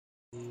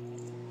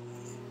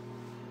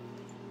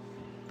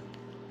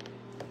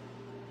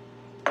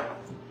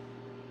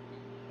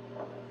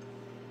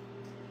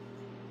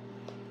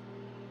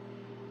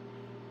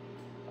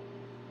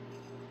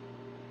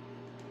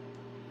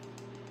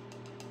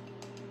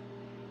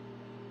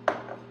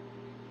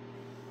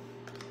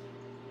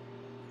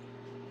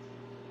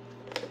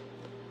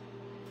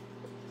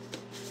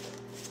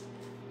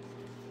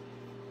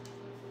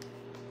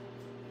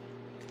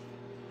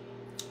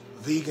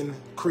vegan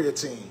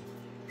creatine.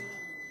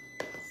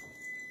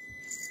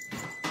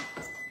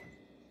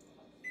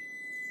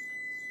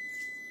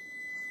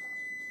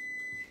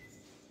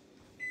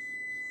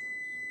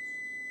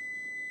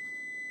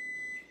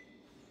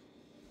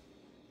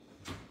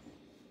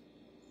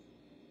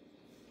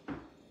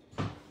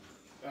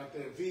 Got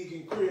that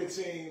vegan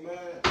creatine, man.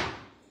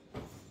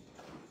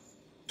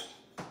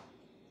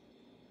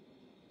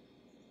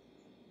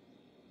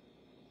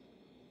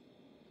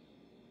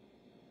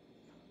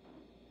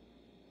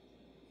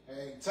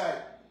 Hang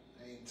tight.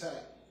 Hang tight.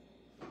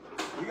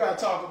 We gotta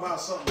talk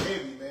about something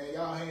heavy, man.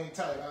 Y'all hang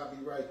tight. I'll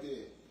be right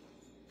there.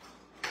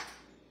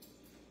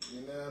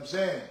 You know what I'm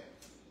saying?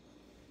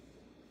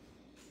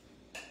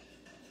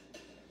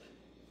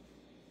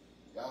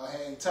 Y'all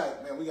hang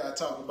tight, man. We gotta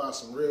talk about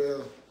some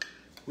real.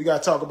 We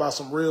gotta talk about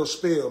some real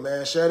spill,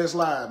 man. Share this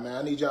live, man.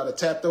 I need y'all to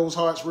tap those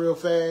hearts real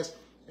fast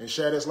and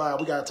share this live.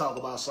 We gotta talk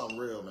about something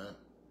real, man.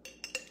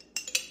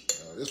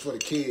 This for the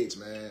kids,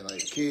 man. Like,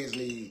 kids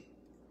need.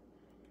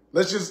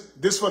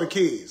 This for the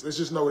kids. Let's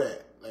just know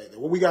that. Like,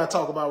 what we got to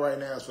talk about right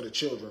now is for the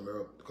children,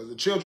 bro. Because the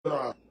children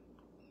are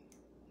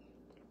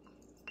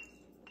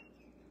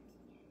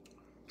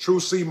true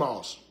sea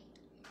moss.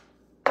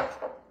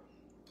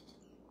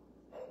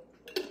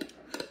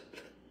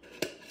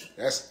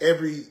 That's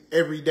every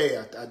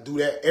day. I do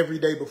that every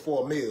day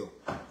before a meal.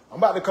 I'm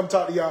about to come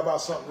talk to y'all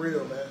about something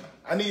real, man.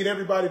 I need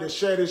everybody to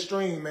share this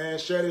stream, man.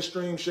 Share this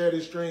stream, share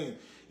this stream.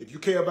 If you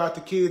care about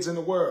the kids in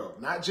the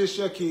world, not just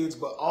your kids,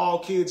 but all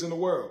kids in the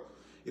world.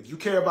 If you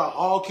care about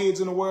all kids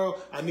in the world,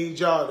 I need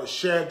y'all to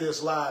share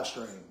this live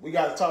stream. We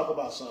got to talk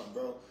about something,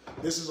 bro.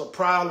 This is a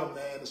problem,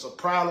 man. It's a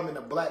problem in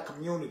the black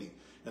community.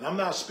 And I'm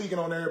not speaking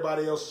on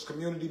everybody else's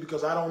community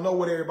because I don't know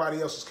what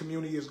everybody else's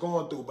community is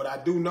going through. But I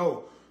do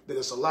know that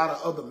it's a lot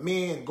of other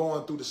men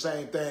going through the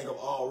same thing of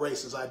all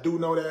races. I do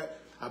know that.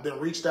 I've been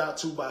reached out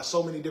to by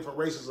so many different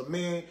races of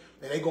men,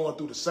 and they going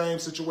through the same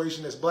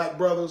situation as black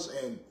brothers.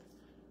 And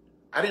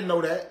I didn't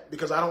know that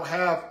because I don't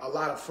have a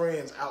lot of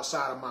friends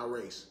outside of my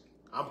race.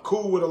 I'm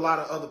cool with a lot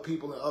of other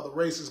people in other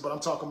races, but I'm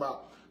talking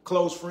about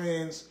close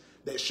friends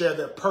that share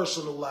their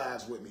personal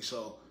lives with me.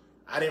 So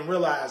I didn't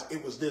realize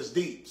it was this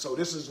deep. So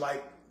this is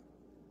a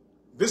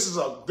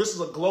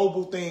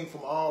global thing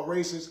from all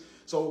races.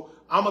 So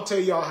I'm gonna tell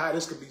y'all how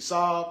this could be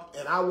solved,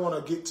 and I want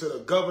to get to the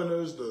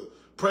governors, the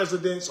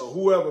presidents, or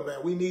whoever,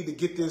 man. We need to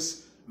get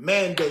this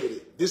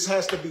mandated. This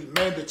has to be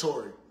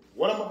mandatory.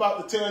 What I'm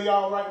about to tell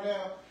y'all right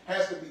now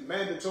has to be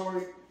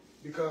mandatory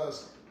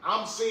because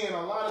I'm seeing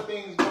a lot of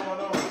things going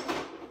on,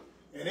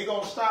 and they're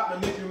going to stop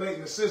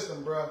manipulating the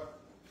system, bro.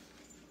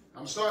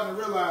 I'm starting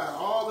to realize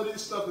all of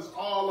this stuff is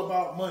all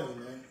about money,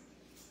 man.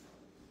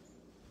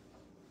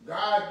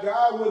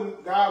 God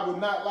would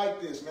not like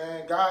this,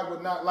 man. God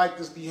would not like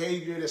this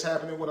behavior that's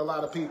happening with a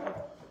lot of people.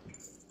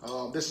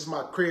 This is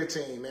my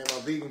creatine, man, my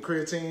vegan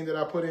creatine that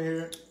I put in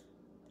here.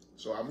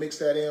 So I mix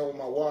that in with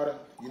my water.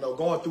 You know,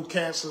 going through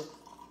cancer.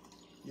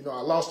 You know,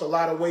 I lost a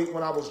lot of weight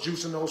when I was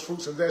juicing those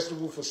fruits and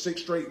vegetables for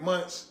 6 straight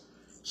months.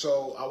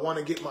 So I want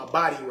to get my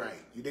body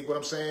right. You dig what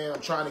I'm saying? I'm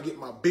trying to get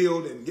my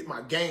build and get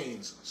my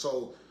gains.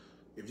 So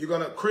if you're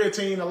going to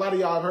creatine, a lot of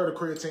y'all have heard of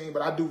creatine,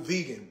 but I do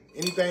vegan.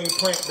 Anything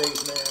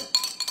plant-based, man.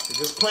 If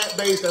it's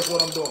plant-based, that's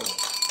what I'm doing.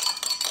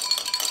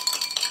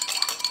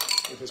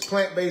 If it's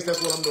plant-based,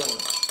 that's what I'm doing.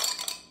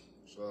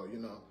 So, you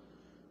know,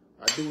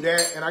 I do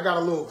that. And I got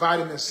a little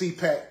vitamin C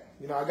pack.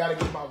 You know, I got to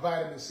get my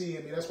vitamin C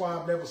in me. That's why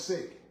I'm never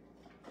sick.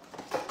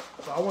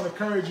 So I want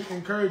to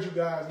encourage you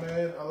guys,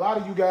 man. A lot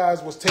of you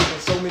guys was taking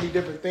so many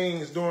different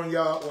things during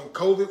y'all, when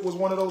COVID was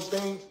one of those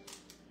things.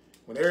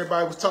 When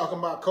everybody was talking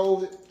about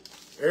COVID,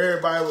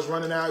 everybody was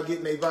running out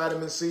getting their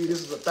vitamin C.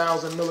 This is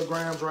 1,000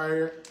 milligrams right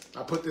here.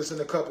 I put this in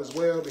the cup as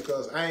well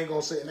because I ain't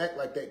going to sit and act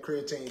like that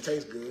creatine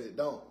tastes good. It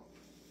don't.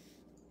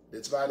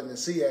 This vitamin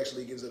C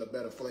actually gives it a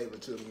better flavor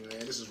to me, man.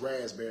 This is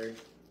raspberry.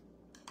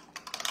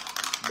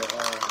 But,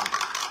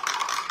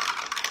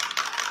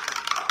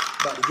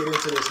 about to get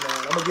into this, man.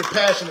 I'm gonna get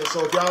passionate,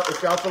 so if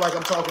y'all feel like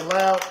I'm talking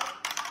loud,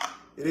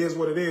 it is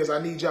what it is.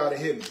 I need y'all to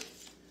hear me.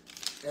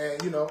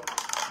 And, you know,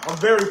 I'm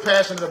very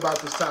passionate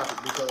about this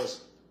topic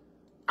because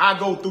I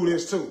go through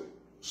this too.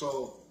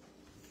 So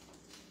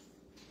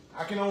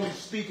I can only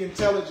speak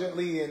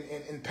intelligently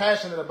and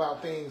passionate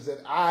about things that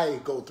I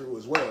go through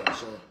as well.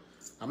 So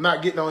I'm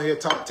not getting on here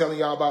telling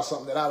y'all about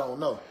something that I don't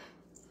know.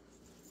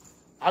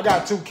 I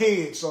got 2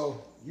 kids,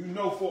 so you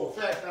know for a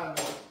fact I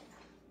know.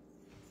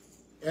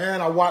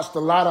 And I've watched a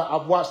lot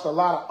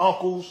of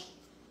uncles.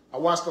 I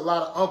watched a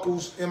lot of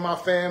uncles in my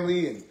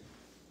family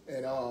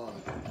and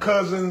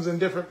cousins and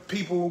different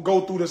people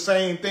go through the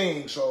same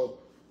thing. So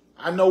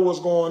I know what's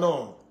going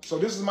on. So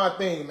this is my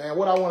thing, man.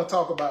 What I want to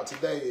talk about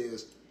today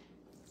is,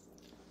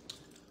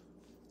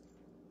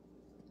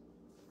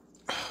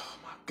 oh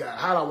my God,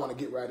 how do I want to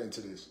get right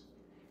into this?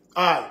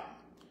 All right.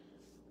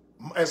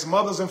 As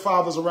mothers and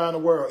fathers around the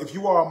world, if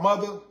you are a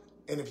mother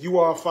and if you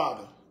are a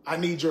father, I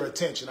need your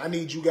attention. I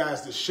need you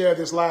guys to share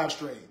this live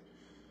stream.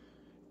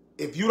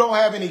 If you don't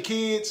have any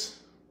kids,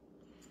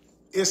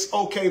 it's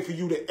okay for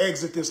you to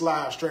exit this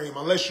live stream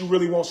unless you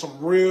really want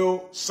some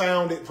real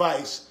sound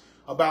advice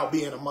about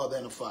being a mother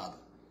and a father.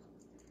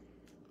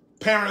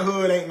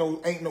 Parenthood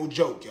ain't no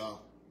joke,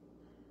 y'all.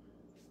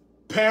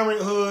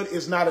 Parenthood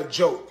is not a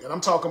joke. And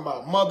I'm talking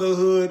about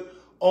motherhood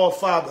or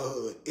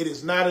fatherhood. It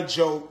is not a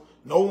joke.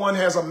 No one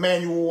has a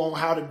manual on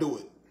how to do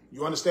it.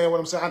 You understand what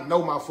I'm saying? I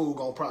know my food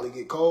gonna probably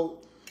get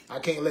cold. I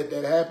can't let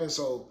that happen.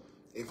 So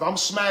if I'm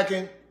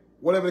smacking,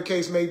 whatever the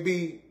case may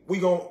be, we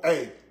gon',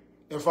 hey,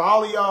 and for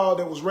all of y'all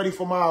that was ready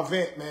for my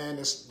event, man,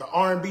 it's the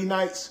R&B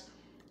nights.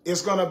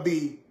 It's gonna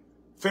be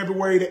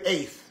February the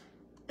 8th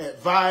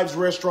at Vibes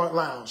Restaurant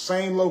Lounge.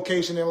 Same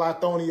location in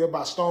Lithonia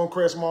by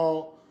Stonecrest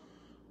Mall.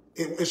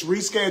 It's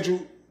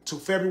rescheduled to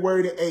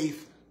February the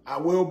 8th. I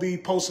will be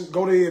posting,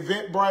 go to the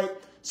Eventbrite,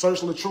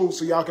 search LATRUTH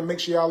so y'all can make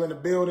sure y'all in the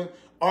building.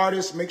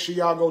 Artists, make sure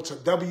y'all go to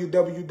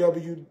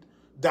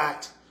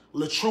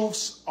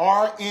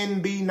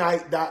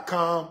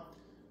www.latruthsrnbnight.com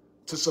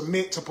to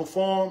submit to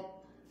perform,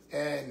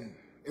 and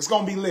it's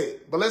gonna be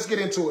lit. But let's get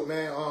into it,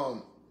 man.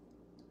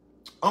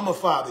 I'm a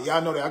father.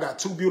 Y'all know that I got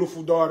 2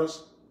 beautiful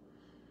daughters.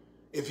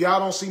 If y'all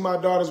don't see my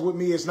daughters with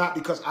me, it's not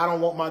because I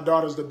don't want my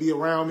daughters to be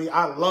around me.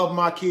 I love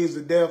my kids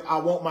to death. I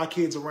want my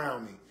kids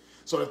around me.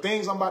 So the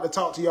things I'm about to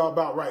talk to y'all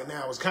about right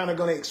now is kind of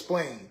going to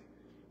explain,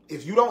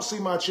 if you don't see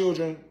my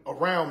children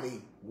around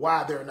me,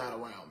 why they're not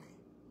around me.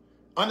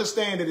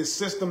 Understand that it's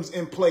systems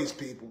in place,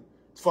 people,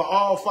 for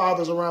all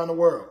fathers around the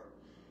world.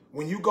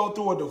 When you go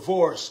through a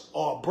divorce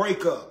or a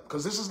breakup,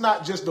 because this is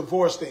not just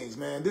divorce things,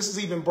 man. This is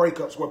even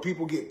breakups where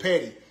people get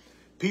petty.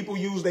 People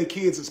use their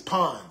kids as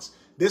pawns.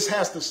 This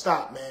has to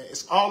stop, man.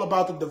 It's all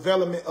about the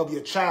development of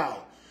your child.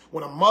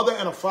 When a mother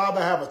and a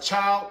father have a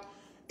child,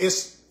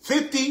 it's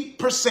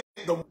 50%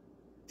 the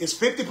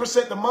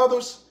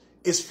mothers,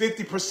 it's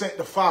 50%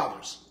 the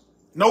fathers.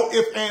 No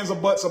ifs, ands, or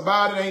buts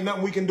about it. Ain't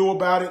nothing we can do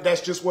about it. That's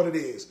just what it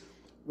is.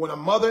 When a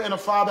mother and a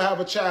father have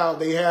a child,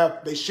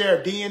 they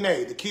share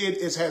DNA. The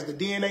kid has the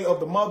DNA of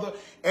the mother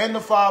and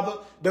the father.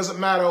 Doesn't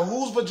matter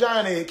whose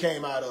vagina it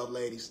came out of,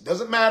 ladies.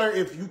 Doesn't matter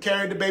if you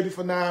carried the baby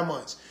for 9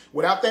 months.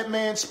 Without that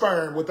man's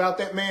sperm, without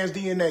that man's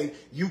DNA,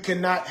 you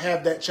cannot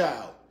have that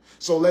child.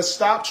 So let's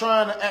stop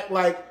trying to act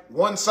like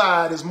one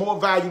side is more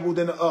valuable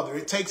than the other.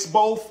 It takes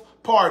both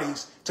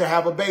parties to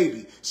have a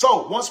baby.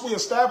 So once we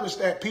establish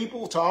that,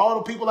 people, to all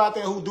the people out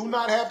there who do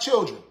not have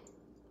children,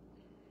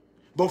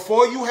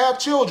 before you have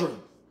children,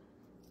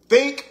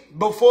 think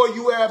before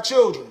you have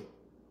children.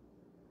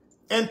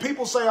 And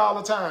people say all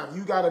the time,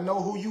 you got to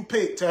know who you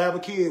pick to have a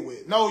kid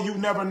with. No, you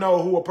never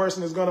know who a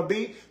person is going to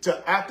be till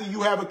after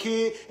you have a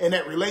kid and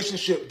that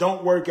relationship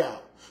don't work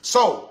out.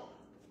 So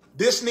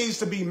this needs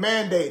to be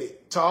mandated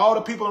to all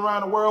the people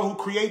around the world who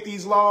create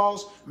these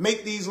laws,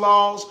 make these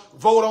laws,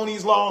 vote on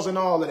these laws and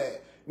all of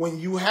that.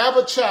 When you have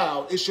a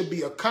child, it should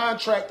be a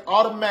contract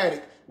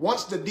automatic.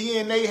 Once the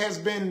DNA has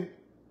been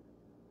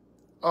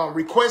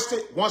requested,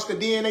 once the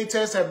DNA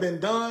tests have been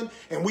done,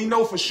 and we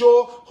know for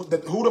sure who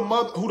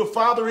the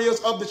father is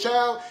of the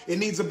child, it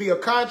needs to be a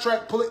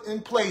contract put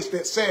in place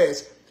that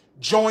says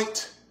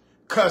joint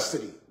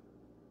custody.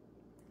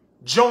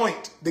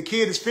 Joint. The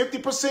kid is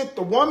 50%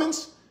 the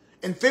woman's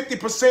and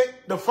 50%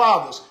 the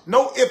father's.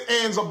 No ifs,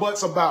 ands, or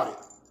buts about it.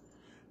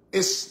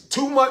 It's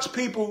too much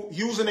people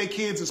using their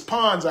kids as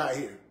pawns out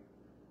here.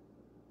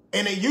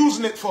 And they're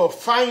using it for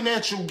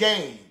financial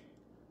gain.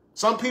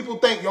 Some people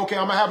think, okay,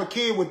 I'm going to have a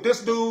kid with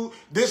this dude,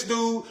 this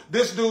dude,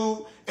 this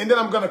dude, and then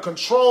I'm going to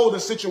control the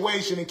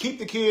situation and keep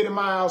the kid in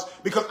my house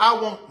because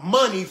I want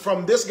money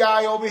from this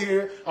guy over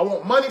here. I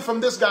want money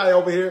from this guy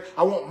over here.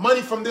 I want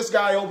money from this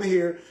guy over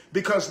here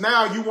because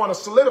now you want to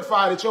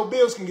solidify that your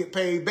bills can get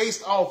paid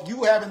based off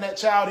you having that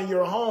child in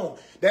your home.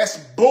 That's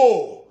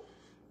bull.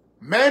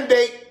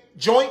 Mandate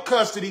joint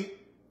custody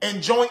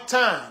and joint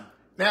time.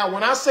 Now,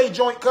 when I say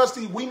joint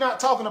custody, we're not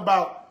talking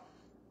about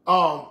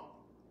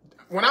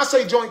when I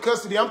say joint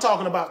custody, I'm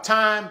talking about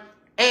time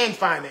and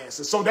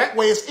finances. So that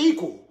way it's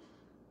equal.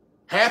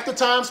 Half the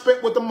time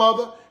spent with the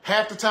mother,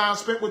 half the time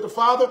spent with the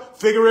father.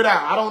 Figure it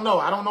out. I don't know.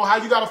 I don't know how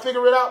you got to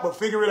figure it out, but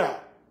figure it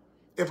out.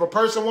 If a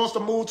person wants to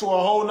move to a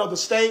whole nother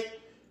state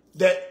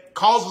that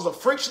causes a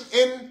friction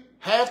in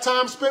half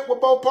time spent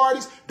with both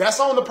parties, that's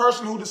on the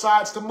person who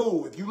decides to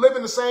move. If you live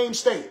in the same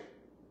state,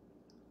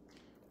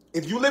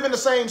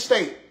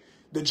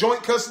 the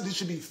joint custody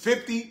should be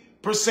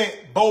 50%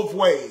 both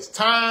ways,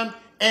 time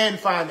and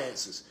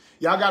finances.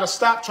 Y'all got to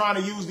stop trying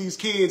to use these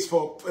kids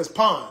as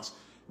pawns,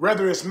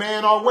 whether it's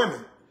men or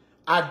women.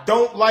 I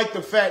don't like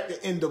the fact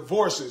that in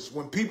divorces,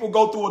 when people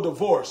go through a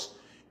divorce,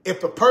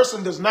 if the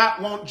person does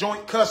not want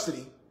joint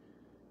custody,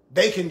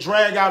 they can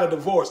drag out a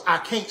divorce. I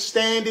can't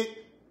stand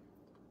it.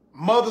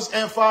 Mothers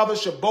and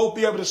fathers should both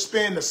be able to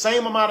spend the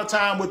same amount of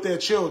time with their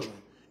children,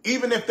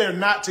 even if they're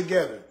not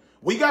together.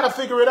 We got to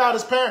figure it out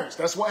as parents.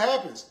 That's what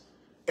happens.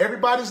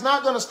 Everybody's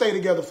not going to stay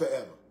together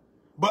forever.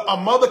 But a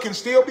mother can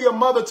still be a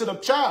mother to the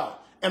child,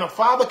 and a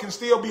father can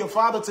still be a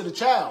father to the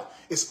child.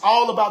 It's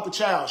all about the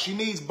child. She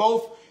needs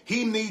both.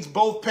 He needs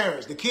both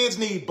parents. The kids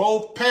need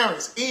both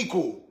parents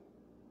equal.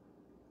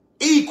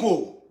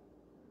 Equal.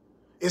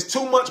 It's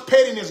too much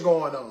pettiness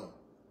going on.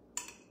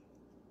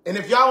 And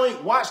if y'all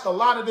ain't watched a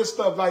lot of this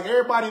stuff, like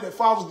everybody that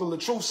follows the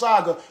LATRUTH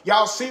saga,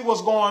 y'all see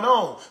what's going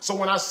on. So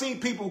when I see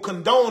people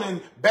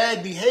condoning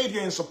bad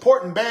behavior and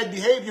supporting bad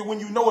behavior when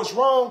you know it's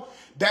wrong,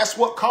 that's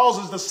what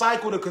causes the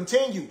cycle to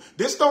continue.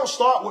 This don't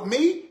start with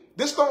me.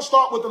 This don't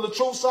start with the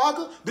LATRUTH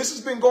saga. This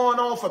has been going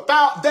on for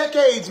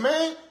decades,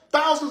 man.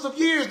 Thousands of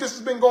years this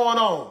has been going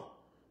on.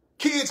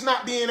 Kids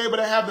not being able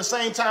to have the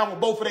same time with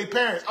both of their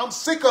parents. I'm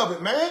sick of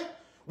it, man.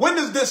 When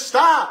does this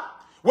stop?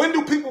 When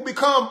do people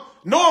become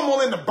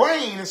normal in the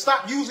brain and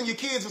stop using your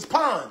kids as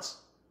pawns?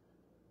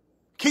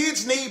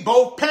 Kids need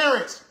both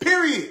parents,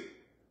 period.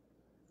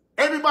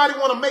 Everybody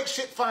want to make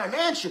shit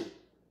financial.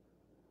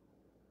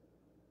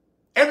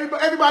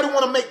 Everybody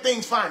want to make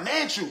things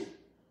financial.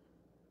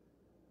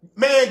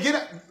 Man,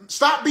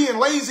 stop being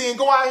lazy and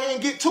go out here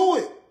and get to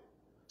it.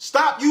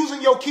 Stop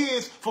using your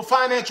kids for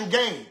financial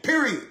gain,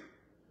 period.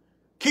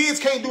 Kids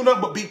can't do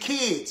nothing but be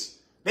kids.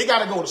 They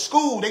got to go to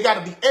school. They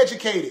got to be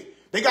educated.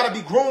 They got to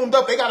be groomed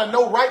up. They got to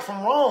know right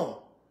from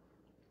wrong.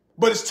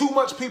 But it's too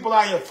much people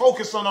out here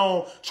focusing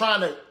on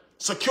trying to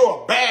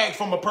secure a bag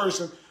from a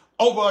person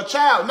over a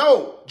child.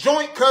 No,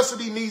 joint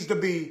custody needs to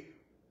be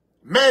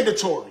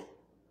mandatory.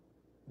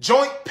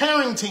 Joint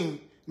parenting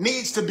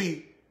needs to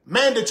be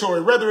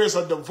mandatory, whether it's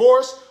a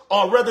divorce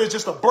or whether it's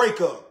just a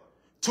breakup.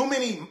 Too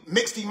many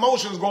mixed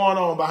emotions going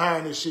on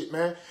behind this shit,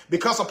 man.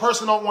 Because a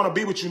person don't want to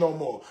be with you no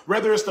more.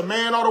 Whether it's the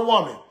man or the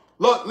woman.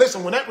 Look,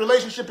 listen, when that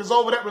relationship is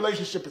over, that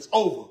relationship is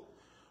over.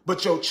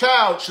 But your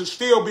child should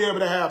still be able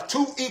to have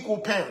two equal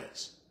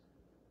parents.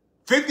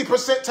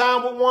 50%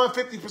 time with one,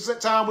 50%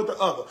 time with the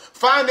other.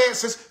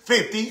 Finances,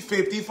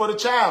 50-50 for the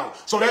child.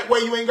 So that way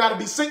you ain't got to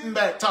be sitting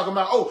back talking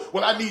about, oh,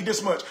 well, I need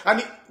this much.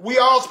 We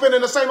all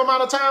spending the same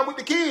amount of time with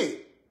the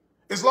kid.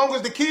 As long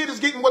as the kid is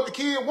getting what the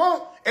kid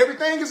want,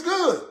 everything is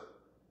good.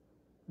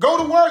 Go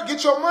to work,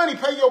 get your money,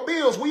 pay your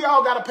bills. We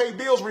all got to pay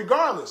bills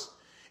regardless.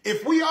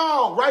 If we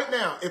all, right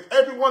now, if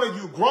every one of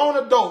you grown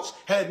adults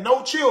had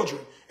no children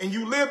and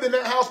you lived in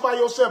that house by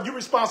yourself, you're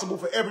responsible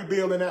for every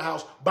bill in that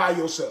house by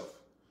yourself.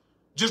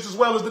 Just as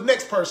well as the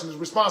next person is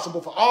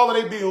responsible for all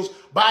of their bills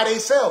by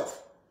themselves.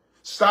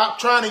 Stop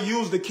trying to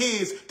use the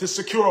kids to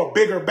secure a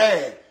bigger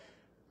bag.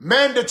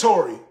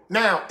 Mandatory.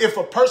 Now, if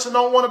a person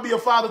don't want to be a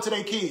father to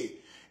their kid,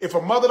 if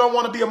a mother don't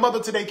want to be a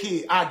mother to their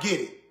kid, I get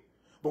it.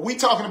 But we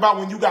talking about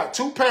when you got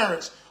two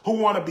parents who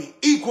want to be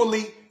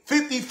equally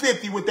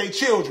 50-50 with their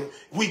children,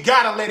 we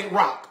got to let it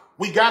rock.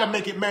 We got to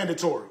make it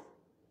mandatory.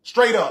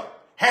 Straight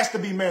up. Has to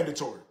be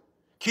mandatory.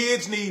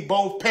 Kids need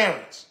both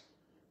parents.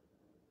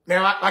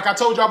 Now, like I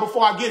told y'all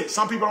before, I get it.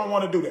 Some people don't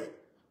want to do that.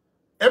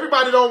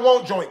 Everybody don't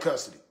want joint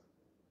custody.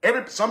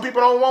 Some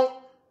people don't want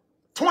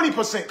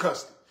 20%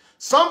 custody.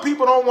 Some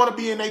people don't want to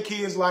be in their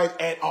kids' life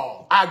at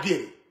all. I get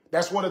it.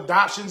 That's what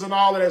adoptions and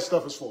all of that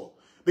stuff is for.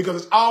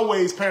 Because there's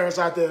always parents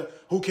out there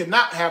who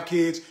cannot have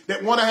kids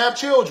that want to have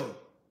children.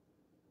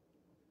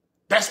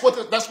 That's what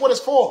it's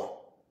for.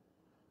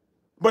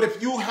 But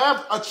if you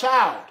have a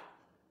child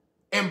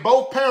and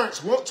both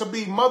parents want to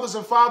be mothers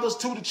and fathers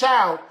to the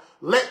child,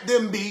 let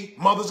them be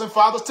mothers and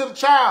fathers to the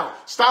child.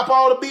 Stop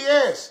all the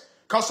BS.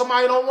 Because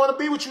somebody don't want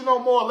to be with you no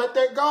more. Let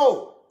that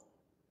go.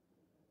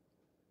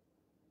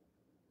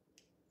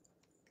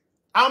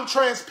 I'm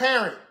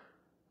transparent.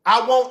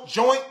 I want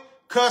joint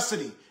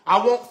custody.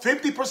 I want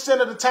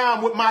 50% of the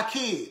time with my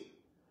kid.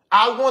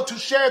 I want to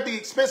share the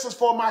expenses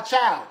for my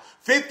child.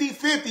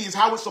 50-50 is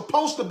how it's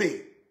supposed to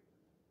be.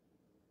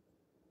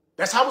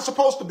 That's how it's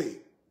supposed to be.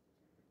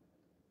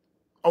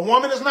 A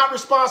woman is not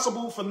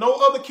responsible for no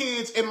other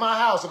kids in my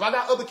house. If I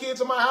got other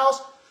kids in my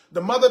house,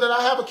 the mother that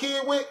I have a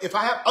kid with, if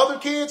I have other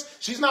kids,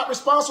 she's not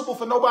responsible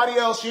for nobody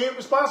else. She ain't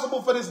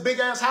responsible for this big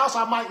ass house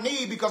I might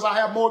need because I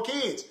have more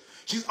kids.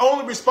 She's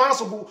only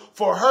responsible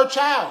for her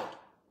child.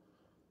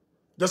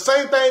 The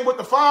same thing with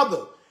the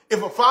father.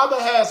 If a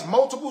father has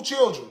multiple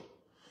children,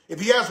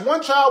 if he has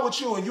one child with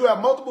you and you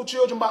have multiple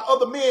children by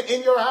other men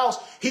in your house,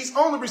 he's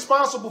only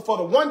responsible for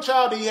the one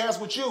child that he has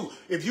with you.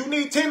 If you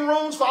need 10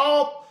 rooms for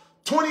all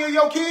 20 of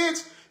your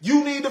kids,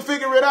 you need to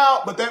figure it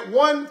out. But that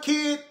one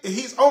kid,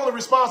 he's only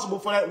responsible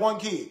for that one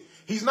kid.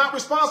 He's not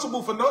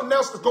responsible for nothing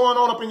else that's going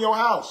on up in your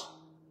house.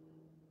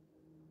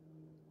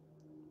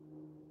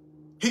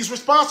 He's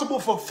responsible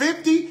for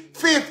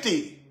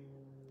 50-50,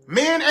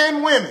 men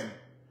and women.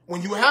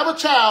 When you have a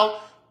child,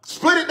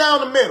 split it down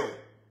the middle.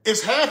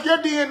 It's half your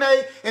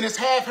DNA and it's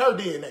half her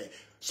DNA.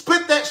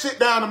 Split that shit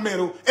down the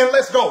middle and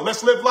let's go.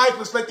 Let's live life.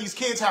 Let's let these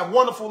kids have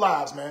wonderful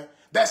lives, man.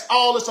 That's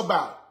all it's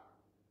about.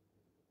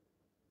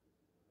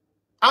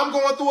 I'm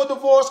going through a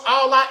divorce.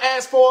 All I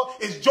ask for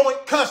is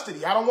joint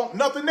custody. I don't want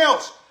nothing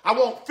else. I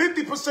want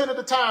 50% of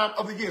the time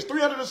of the year,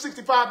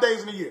 365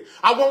 days in a year.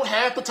 I want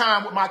half the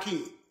time with my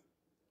kid.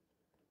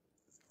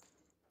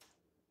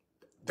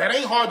 That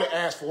ain't hard to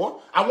ask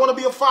for. I want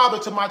to be a father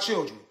to my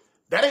children.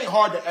 That ain't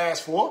hard to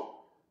ask for.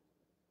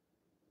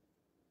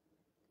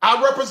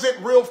 I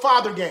represent real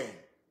father game.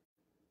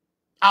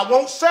 I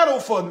won't settle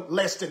for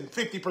less than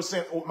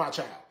 50% with my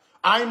child.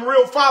 I'm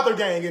real father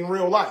gang in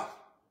real life.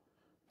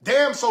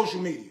 Damn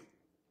social media.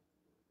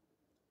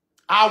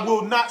 I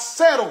will not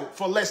settle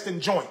for less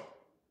than joint.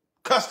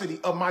 custody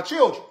of my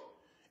children.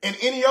 And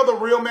any other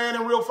real man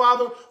and real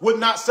father would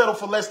not settle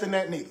for less than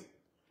that neither.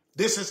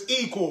 This is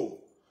equal.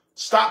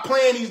 Stop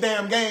playing these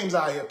damn games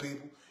out here,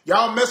 people.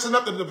 Y'all messing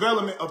up the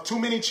development of too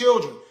many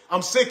children.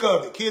 I'm sick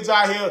of it. Kids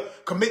out here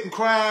committing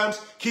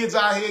crimes. Kids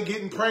out here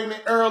getting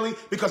pregnant early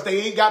because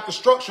they ain't got the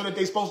structure that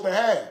they're supposed to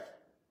have.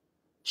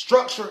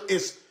 Structure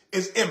is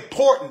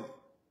important.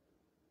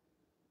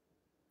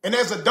 And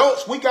as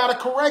adults, we got to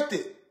correct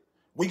it.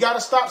 We got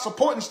to stop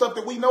supporting stuff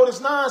that we know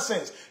is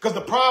nonsense because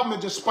the problem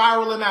is just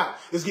spiraling out.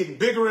 It's getting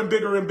bigger and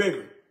bigger and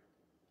bigger.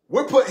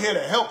 We're put here to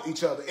help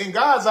each other. In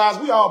God's eyes,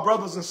 we all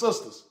brothers and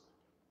sisters.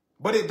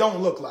 But it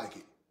don't look like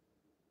it.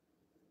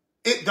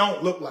 It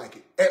don't look like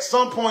it. At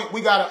some point,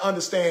 we got to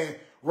understand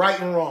right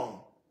and wrong.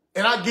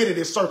 And I get it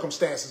in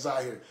circumstances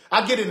out here.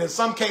 I get it in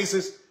some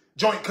cases,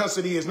 joint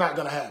custody is not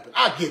going to happen.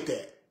 I get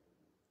that.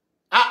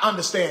 I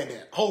understand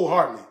that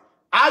wholeheartedly.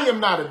 I am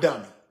not a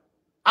dummy.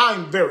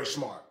 I'm very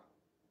smart.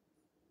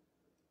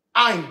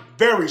 I'm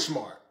very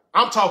smart.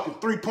 I'm talking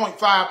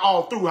 3.5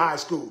 all through high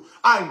school.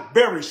 I'm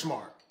very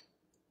smart.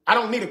 I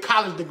don't need a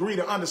college degree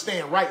to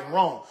understand right and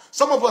wrong.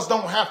 Some of us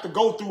don't have to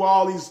go through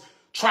all these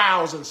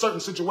trials in certain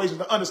situations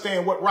to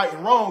understand what right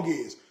and wrong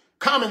is.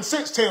 Common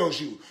sense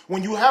tells you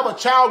when you have a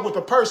child with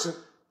a person,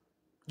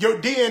 your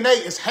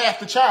DNA is half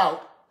the child.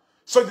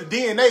 So the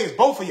DNA is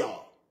both of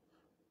y'all.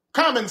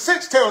 Common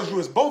sense tells you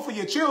it's both of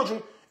your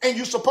children and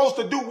you're supposed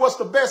to do what's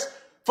the best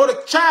for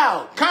the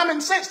child. Common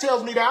sense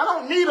tells me that. I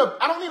don't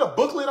need a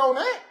booklet on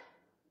that.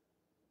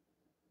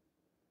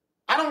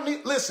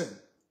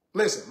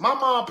 Listen, my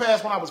mom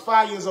passed when I was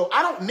 5 years old.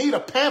 I don't need a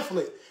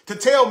pamphlet to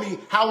tell me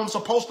how I'm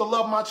supposed to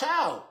love my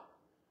child.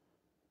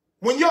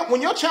 When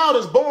your child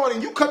is born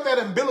and you cut that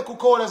umbilical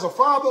cord as a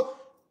father,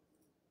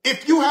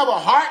 if you have a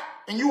heart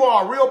and you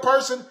are a real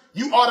person,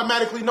 you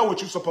automatically know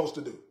what you're supposed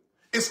to do.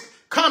 It's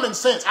common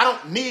sense. I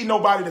don't need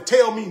nobody to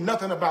tell me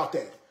nothing about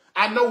that.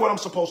 I know what I'm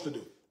supposed to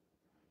do.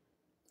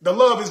 The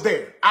love is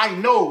there. I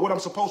know what I'm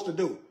supposed to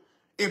do.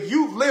 If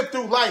you've lived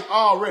through life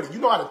already, you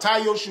know how to tie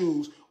your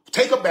shoes,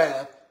 take a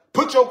bath,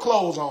 put your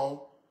clothes on,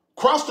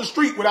 cross the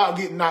street without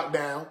getting knocked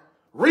down,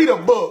 read a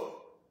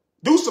book,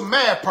 do some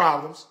math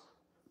problems,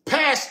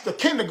 pass the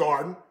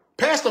kindergarten,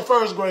 pass the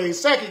first grade,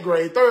 second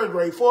grade, third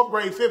grade, fourth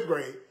grade, fifth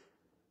grade,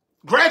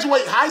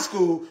 graduate high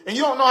school, and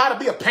you don't know how to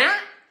be a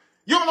parent?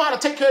 You don't know how to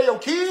take care of your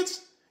kids?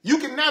 You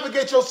can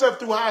navigate yourself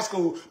through high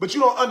school, but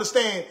you don't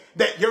understand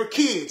that your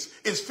kids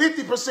is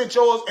 50%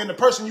 yours and the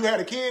person you had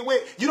a kid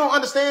with. You don't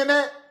understand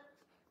that?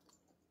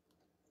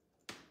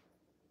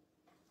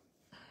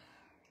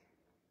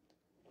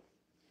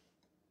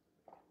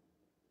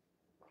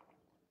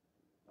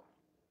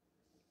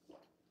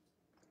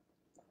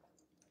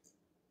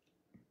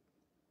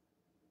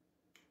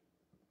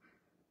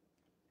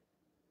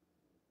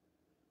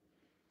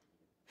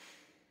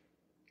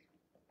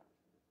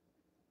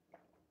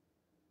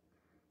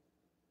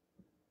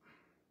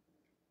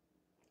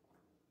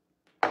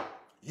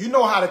 You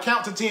know how to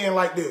count to 10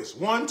 like this.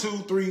 1, 2,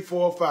 3,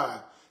 4, 5,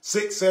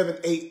 6, 7,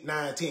 8,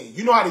 9, 10.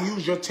 You know how to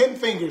use your 10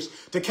 fingers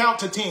to count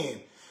to 10.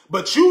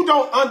 But you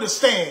don't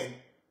understand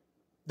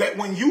that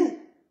when you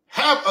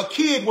have a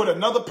kid with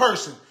another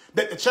person,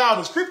 that the child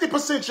is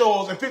 50%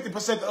 yours and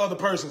 50% the other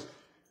person's.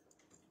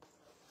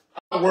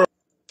 Our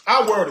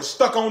world is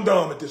stuck on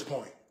dumb at this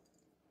point.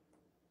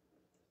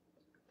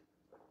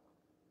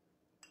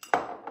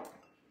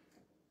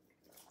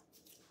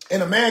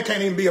 And a man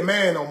can't even be a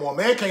man no more. A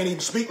man can't even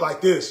speak like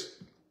this.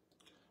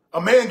 A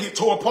man get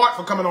tore apart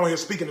for coming on here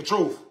speaking the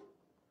truth.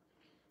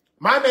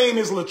 My name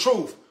is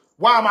LATRUTH.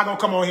 Why am I going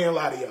to come on here and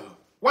lie to y'all?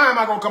 Why am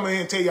I going to come in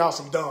here and tell y'all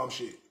some dumb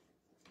shit?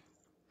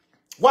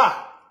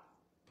 Why?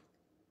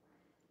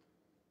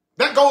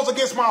 That goes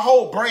against my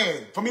whole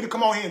brand for me to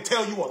come on here and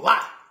tell you a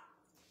lie.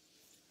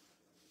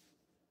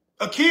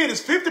 A kid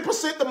is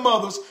 50% the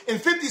mothers and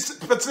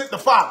 50% the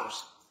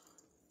fathers.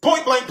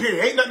 Point blank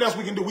period. Ain't nothing else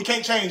we can do. We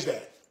can't change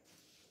that.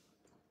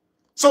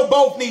 So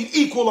both need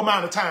equal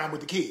amount of time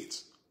with the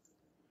kids.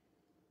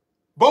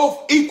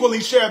 Both equally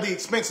share the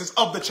expenses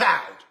of the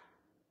child.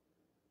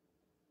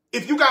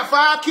 If you got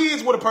 5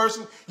 kids with a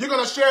person, you're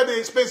going to share the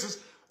expenses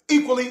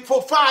equally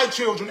for 5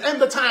 children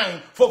and the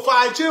time for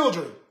 5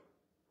 children.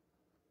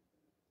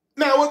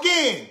 Now,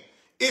 again,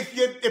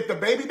 if the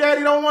baby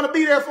daddy don't want to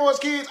be there for his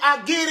kids,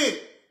 I get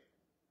it.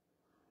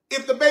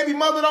 If the baby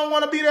mother don't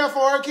want to be there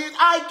for her kids,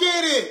 I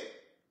get it.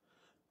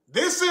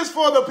 This is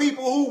for the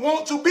people who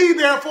want to be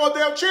there for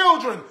their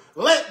children.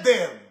 Let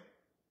them.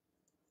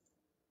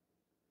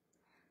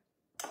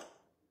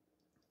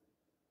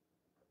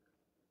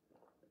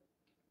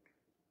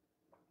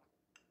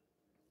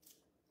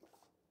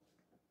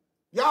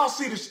 Y'all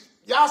see this?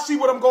 Y'all see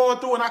what I'm going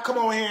through, and I come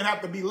on here and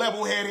have to be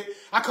level-headed.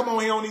 I come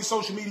on here on these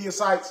social media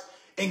sites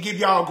and give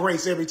y'all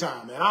grace every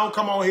time, man. I don't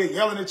come on here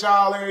yelling at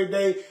y'all every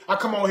day. I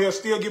come on here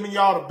still giving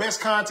y'all the best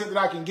content that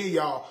I can give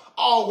y'all,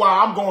 all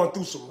while I'm going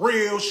through some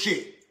real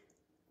shit.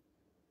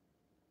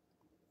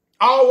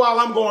 All while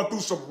I'm going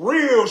through some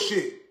real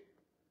shit.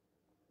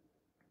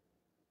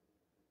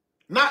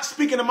 Not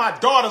speaking to my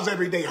daughters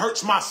every day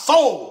hurts my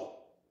soul.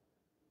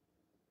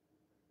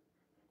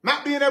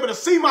 Not being able to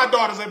see my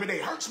daughters every day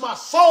hurts my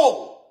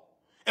soul.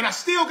 And I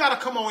still got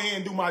to come on here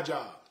and do my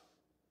job.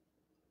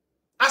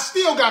 I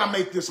still got to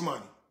make this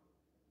money.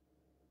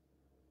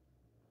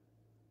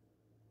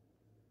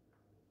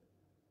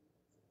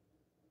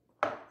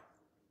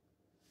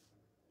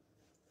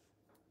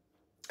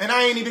 And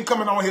I ain't even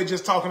coming on here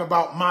just talking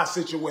about my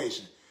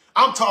situation.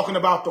 I'm talking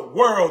about the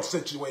world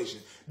situation.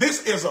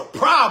 This is a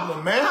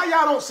problem, man. How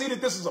y'all don't see that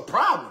this is a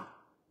problem?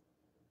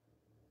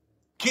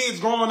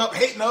 Kids growing up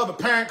hating the other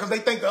parent because they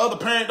think the other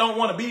parent don't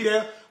want to be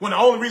there, when the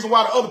only reason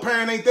why the other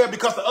parent ain't there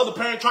because the other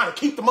parent trying to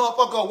keep the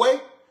motherfucker away.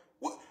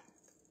 What?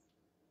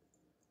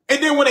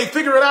 And then when they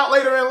figure it out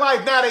later in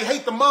life, now they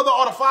hate the mother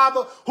or the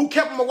father who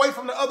kept them away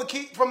from the other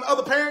kid, from the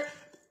other parent.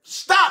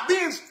 Stop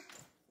being...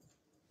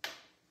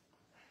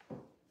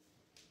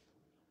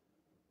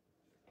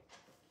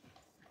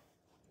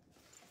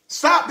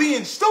 Stop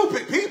being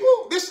stupid,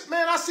 people. This,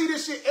 man, I see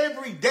this shit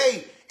every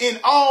day in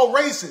all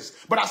races,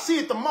 but I see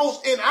it the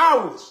most in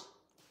ours.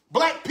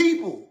 Black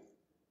people.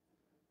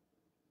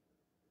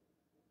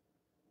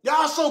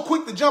 Y'all so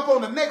quick to jump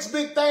on the next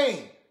big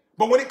thing,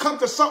 but when it comes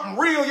to something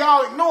real,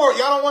 y'all ignore it.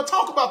 Y'all don't want to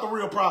talk about the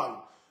real problem.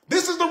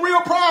 This is the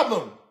real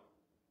problem.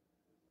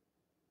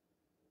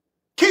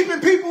 Keeping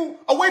people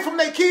away from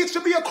their kids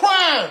should be a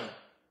crime.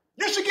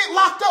 You should get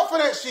locked up for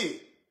that shit.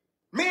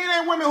 Men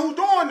and women who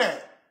doing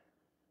that.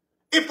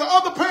 If the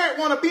other parent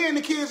want to be in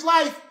the kid's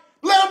life,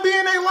 let them be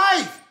in their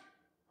life.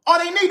 Or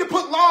they need to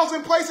put laws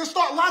in place and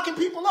start locking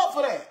people up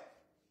for that.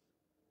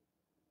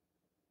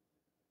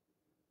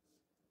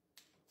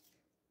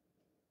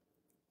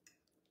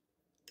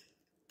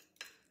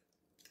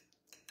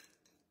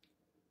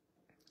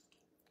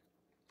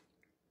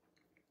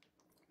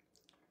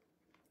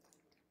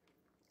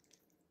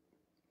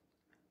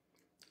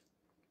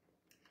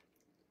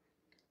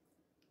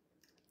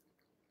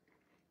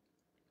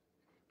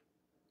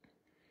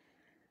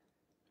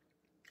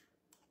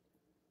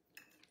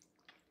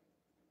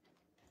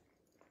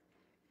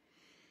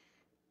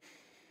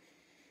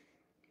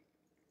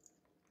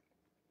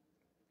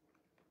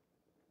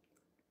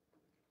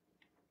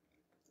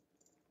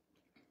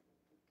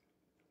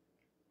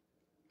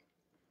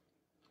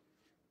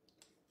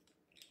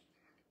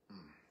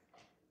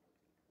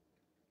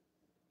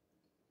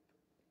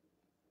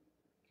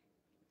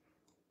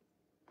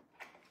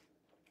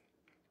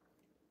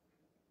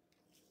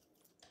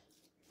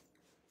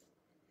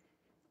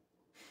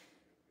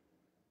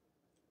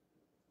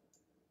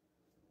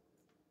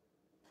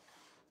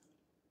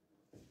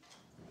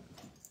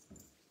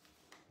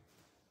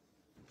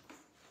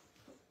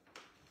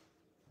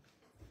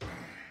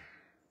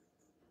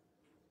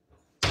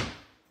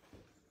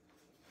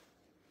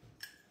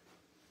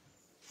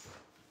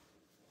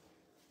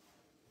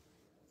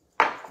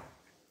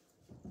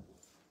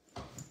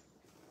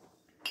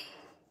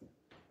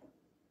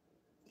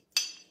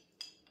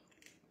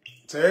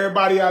 To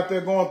everybody out there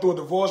going through a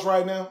divorce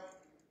right now,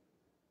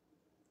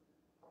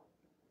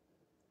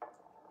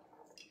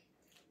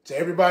 to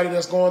everybody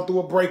that's going through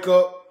a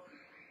breakup,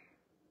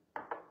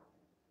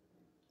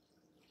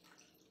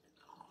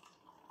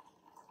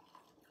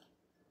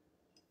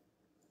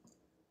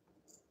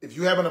 if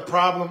you're having a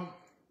problem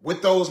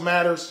with those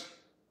matters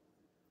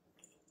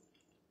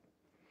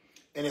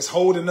and it's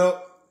holding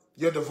up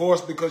your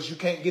divorce because you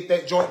can't get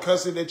that joint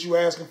custody that you're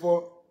asking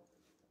for,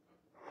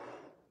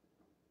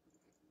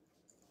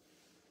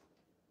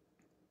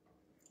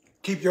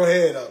 keep your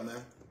head up, man.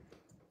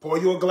 Pour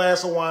you a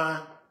glass of wine.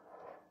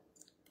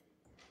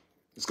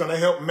 It's going to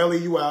help mellow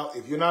you out.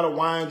 If you're not a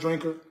wine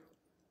drinker,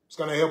 it's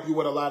going to help you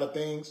with a lot of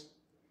things.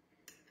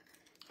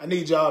 I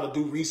need y'all to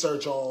do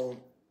research on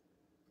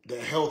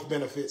the health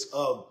benefits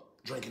of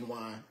drinking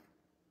wine.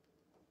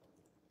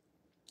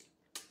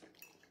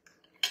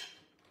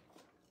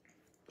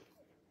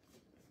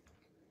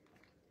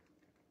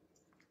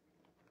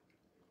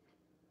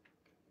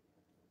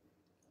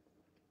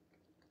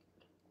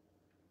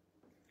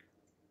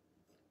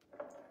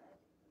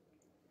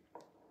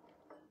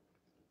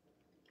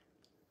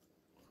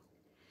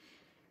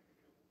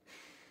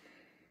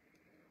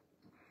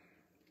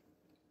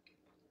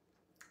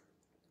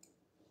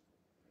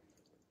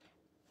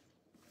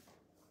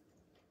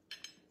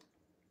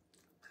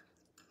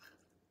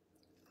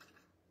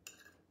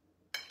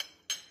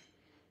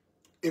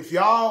 If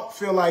y'all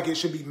feel like it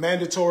should be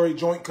mandatory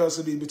joint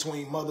custody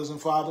between mothers and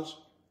fathers,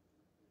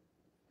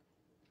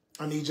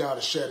 I need y'all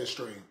to share this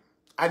stream.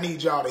 I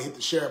need y'all to hit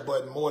the share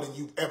button more than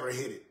you've ever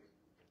hit it.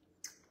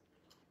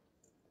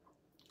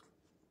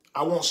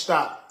 I won't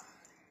stop.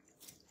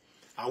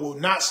 I will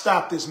not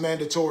stop this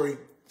mandatory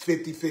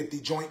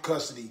 50-50 joint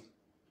custody,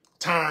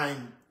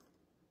 time,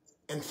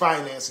 and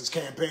finances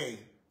campaign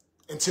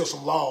until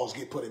some laws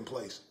get put in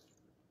place.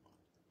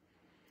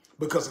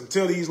 Because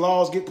until these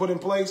laws get put in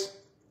place,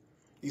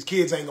 these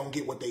kids ain't going to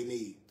get what they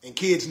need. And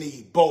kids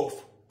need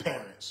both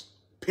parents,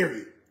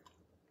 period.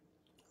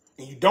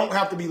 And you don't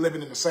have to be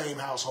living in the same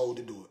household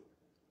to do it.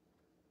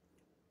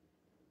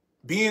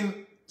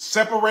 Being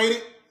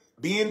separated,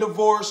 being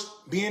divorced,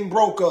 being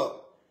broke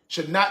up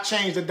should not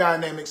change the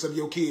dynamics of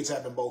your kids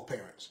having both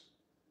parents.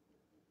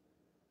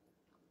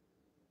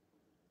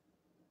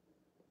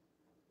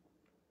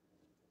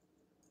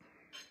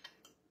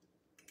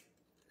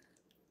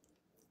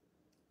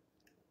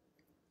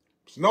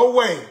 There's no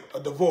way a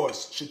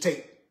divorce should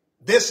take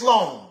this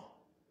long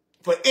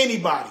for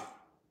anybody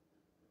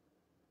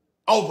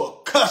over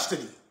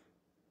custody.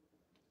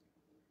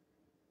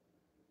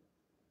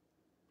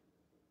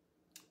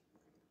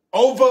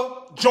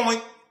 Over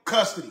joint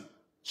custody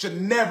should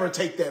never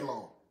take that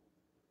long.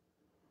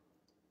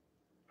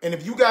 And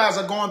if you guys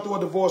are going through a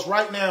divorce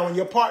right now and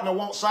your partner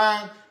won't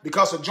sign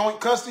because of joint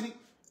custody,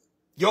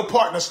 your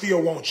partner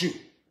still wants you.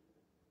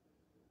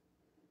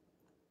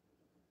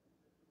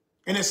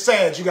 And it's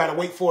sad you got to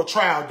wait for a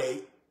trial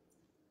date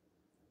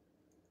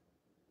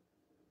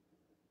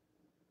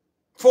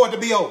for it to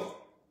be over.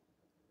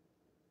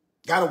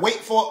 Got to wait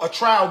for a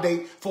trial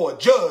date for a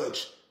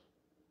judge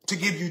to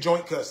give you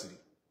joint custody.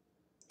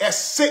 That's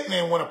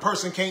sickening when a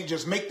person can't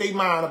just make their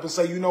mind up and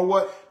say, you know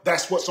what,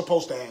 that's what's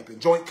supposed to happen.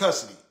 Joint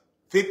custody,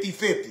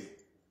 50-50.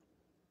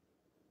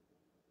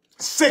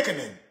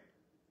 Sickening.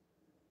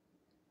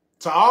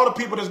 To all the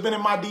people that's been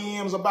in my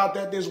DMs about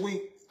that this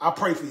week, I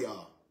pray for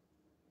y'all.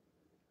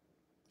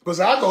 Because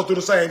I go through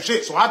the same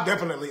shit, so I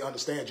definitely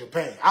understand your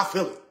pain. I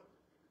feel it.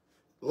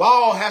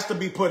 Law has to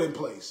be put in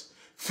place.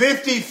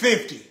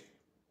 50-50.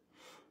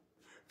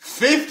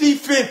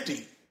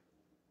 50-50.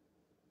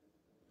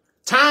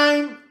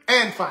 Time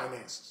and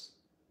finances.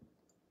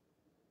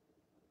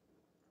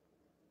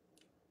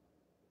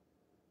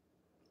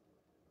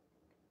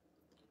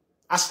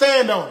 I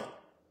stand on it.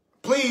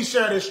 Please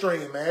share this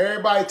stream, man.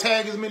 Everybody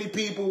tag as many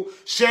people.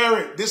 Share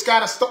it. This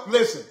gotta stop.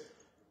 Listen.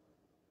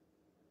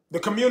 The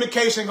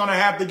communication gonna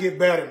have to get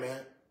better, man.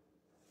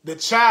 The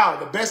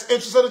child, the best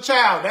interest of the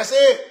child. That's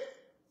it.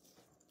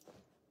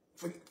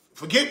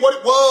 Forget what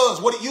it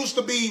was, what it used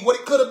to be, what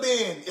it could have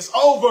been. It's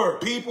over,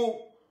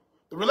 people.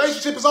 The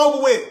relationship is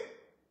over with.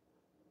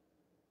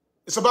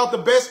 It's about the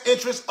best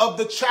interest of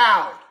the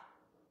child.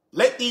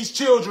 Let these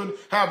children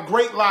have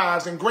great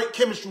lives and great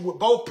chemistry with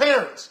both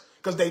parents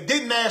because they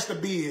didn't ask to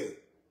be here.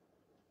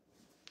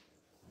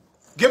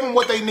 Give them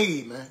what they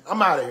need, man.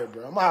 I'm out of here,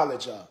 bro. I'm going to holler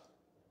at y'all.